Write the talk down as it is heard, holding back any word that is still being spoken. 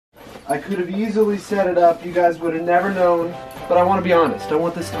I could have easily set it up. You guys would have never known. But I want to be honest. I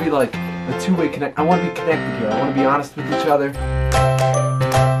want this to be like a two-way connect. I want to be connected here. I want to be honest with each other.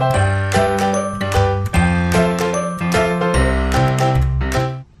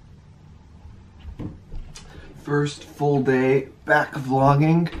 First full day back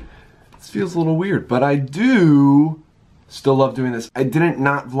vlogging. This feels a little weird, but I do still love doing this. I didn't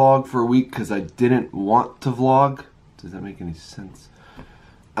not vlog for a week because I didn't want to vlog. Does that make any sense?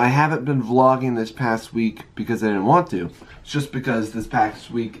 I haven't been vlogging this past week because I didn't want to. It's just because this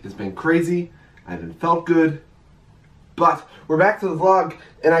past week has been crazy. I haven't felt good. But we're back to the vlog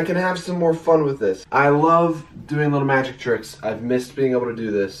and I can have some more fun with this. I love doing little magic tricks. I've missed being able to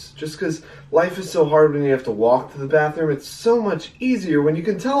do this just because life is so hard when you have to walk to the bathroom. It's so much easier when you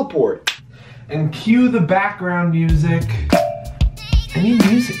can teleport. And cue the background music. Any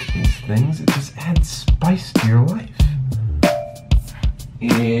music in these things, it just adds spice to your life.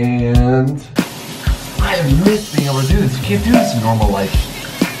 And I have missed being able to do this. You can't do this in normal life.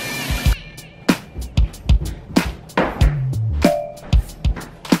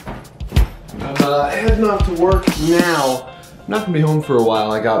 I'm heading off to work now. I'm not gonna be home for a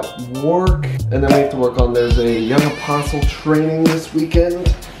while. I got work, and then we have to work on, there's a young apostle training this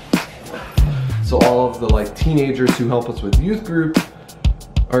weekend. So all of the teenagers who help us with youth group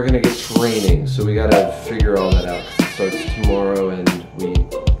are gonna get training. So we gotta figure all that out because it starts tomorrow, and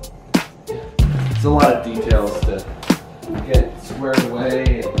it's a lot of details to get squared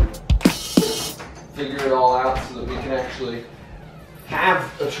away and figure it all out so that we can actually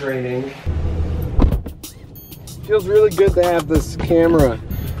have a training. Feels really good to have this camera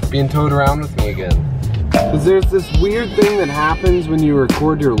being towed around with me again. Because there's this weird thing that happens when you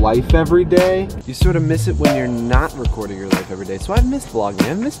record your life every day. You sort of miss it when you're not recording your life every day. So I've missed vlogging.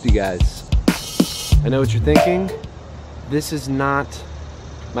 I've missed you guys. I know what you're thinking. This is not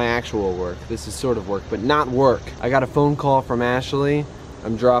my actual work. This is sort of work, but not work. I got a phone call from Ashley.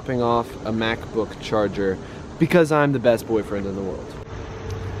 I'm dropping off a MacBook charger because I'm the best boyfriend in the world.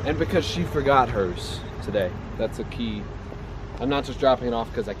 And because she forgot hers today. That's a key. I'm not just dropping it off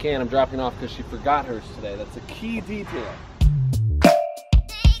because I can, I'm dropping it off because she forgot hers today. That's a key detail.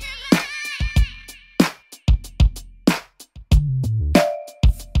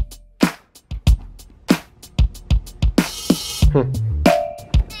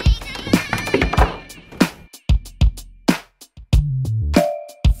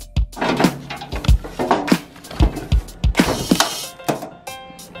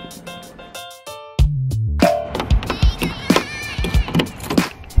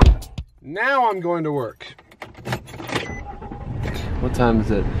 Now I'm going to work. What time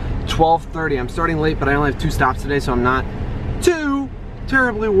is it? 12:30. I'm starting late, but I only have 2 stops today, so I'm not too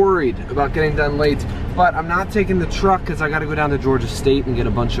terribly worried about getting done late. But I'm not taking the truck because I got to go down to Georgia State and get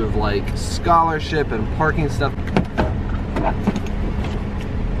a bunch of scholarship and parking stuff.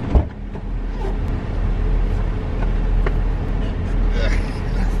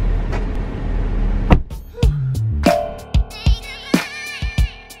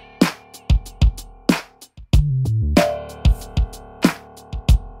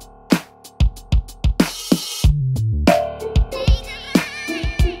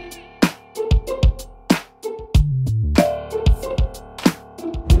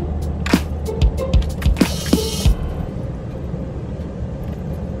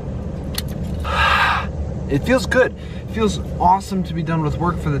 It feels good. It feels awesome to be done with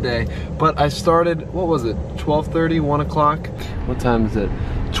work for the day. But I started, what was it? 12:30, 1 o'clock? What time is it?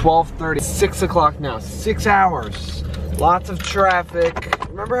 12:30, 6 o'clock now. 6 hours. Lots of traffic.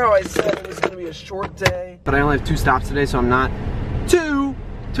 Remember how I said it was gonna be a short day? But I only have 2 stops today, so I'm not too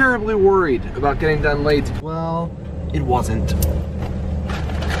terribly worried about getting done late. Well, it wasn't.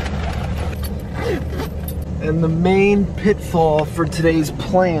 And the main pitfall for today's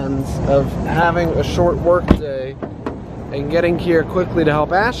plans of having a short work day and getting here quickly to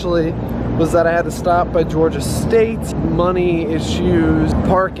help Ashley was that I had to stop by Georgia State. Money issues,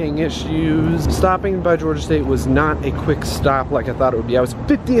 parking issues. Stopping by Georgia State was not a quick stop like I thought it would be. I was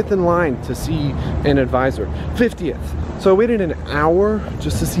 50th in line to see an advisor. 50th. So I waited an hour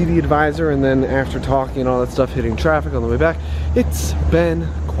just to see the advisor, and then after talking and all that stuff, hitting traffic on the way back, it's been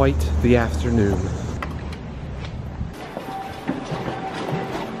quite the afternoon.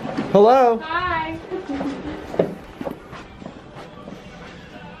 Hello. Hi.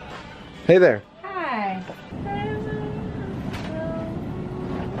 Hey there. Hi.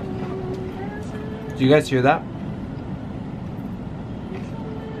 Do you guys hear that?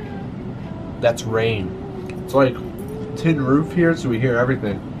 That's rain. It's like tin roof here, so we hear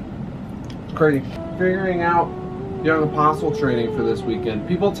everything. It's crazy. Figuring out young apostle training for this weekend.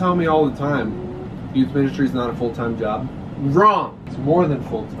 People tell me all the time, youth ministry is not a full-time job. Wrong! It's more than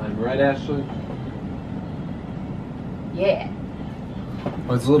full-time, right, Ashley? Yeah.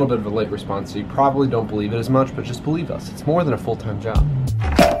 Well, it's a little bit of a late response, so you probably don't believe it as much, but just believe us. It's more than a full-time job.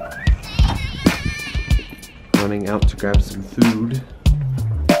 Running out to grab some food.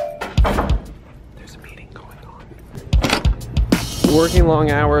 There's a meeting going on. Working long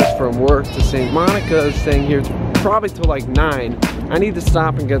hours from work to St. Monica, staying here probably till like 9. I need to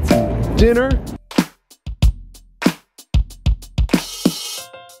stop and get some dinner.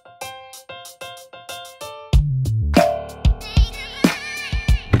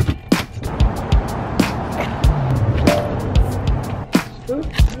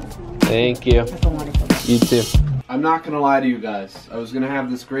 Thank you. You too. I'm not gonna lie to you guys. I was gonna have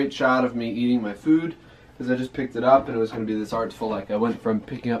this great shot of me eating my food because I just picked it up and it was gonna be this artful, like I went from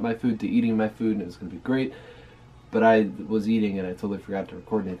picking up my food to eating my food and it was gonna be great. But I was eating and I totally forgot to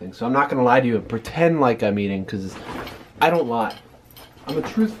record anything. So I'm not gonna lie to you and pretend like I'm eating because I don't lie. I'm a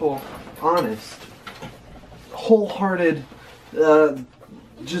truthful, honest, wholehearted,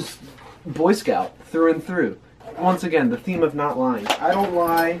 just Boy Scout through and through. Once again, the theme of not lying. I don't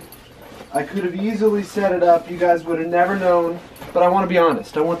lie. I could have easily set it up. You guys would have never known. But I want to be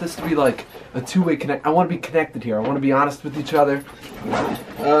honest. I want this to be like a two-way connect. I want to be connected here. I want to be honest with each other.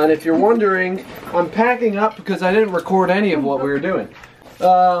 And if you're wondering, I'm packing up because I didn't record any of what we were doing.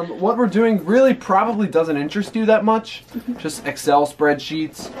 What we're doing really probably doesn't interest you that much. Just Excel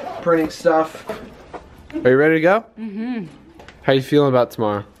spreadsheets, printing stuff. Are you ready to go? Mm-hmm. How you feeling about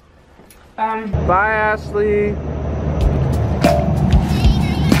tomorrow? Bye, Ashley.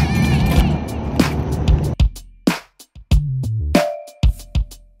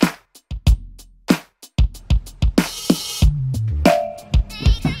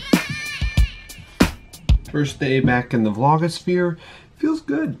 First day back in the vlogosphere. Feels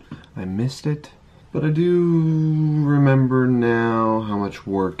good. I missed it, but I do remember now how much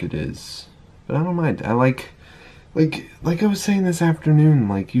work it is. But I don't mind. I like I was saying this afternoon,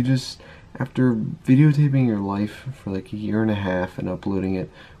 like you just, after videotaping your life for like a year and a half and uploading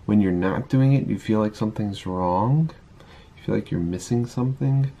it, when you're not doing it, you feel like something's wrong. You feel like you're missing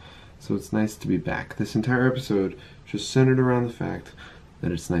something. So it's nice to be back. This entire episode just centered around the fact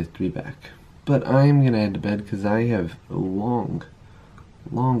that it's nice to be back. But I'm gonna head to bed because I have a long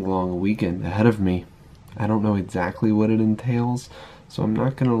weekend ahead of me. I don't know exactly what it entails, so I'm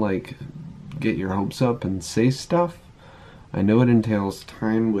not gonna like get your hopes up and say stuff. I know it entails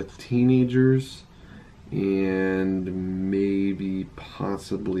time with teenagers and maybe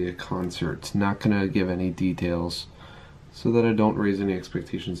possibly a concert. Not gonna give any details so that I don't raise any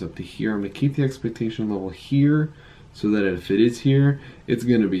expectations up to here. I'm gonna keep the expectation level here so that if it is here, it's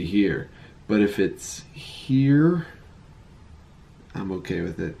gonna be here. But if it's here, I'm okay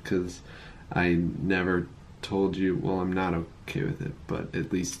with it because I never told you, well, I'm not okay with it, but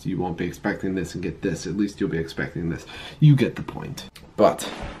at least you won't be expecting this and get this. At least you'll be expecting this. You get the point. But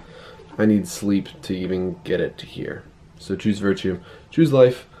I need sleep to even get it to here. So choose virtue, choose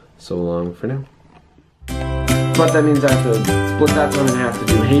life. So long for now. But that means I have to split that time in half to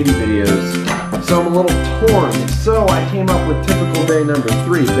do Haiti videos. So I'm a little torn. So I came up with typical day number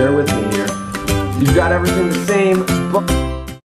 3. Bear with me here. You've got everything the same, but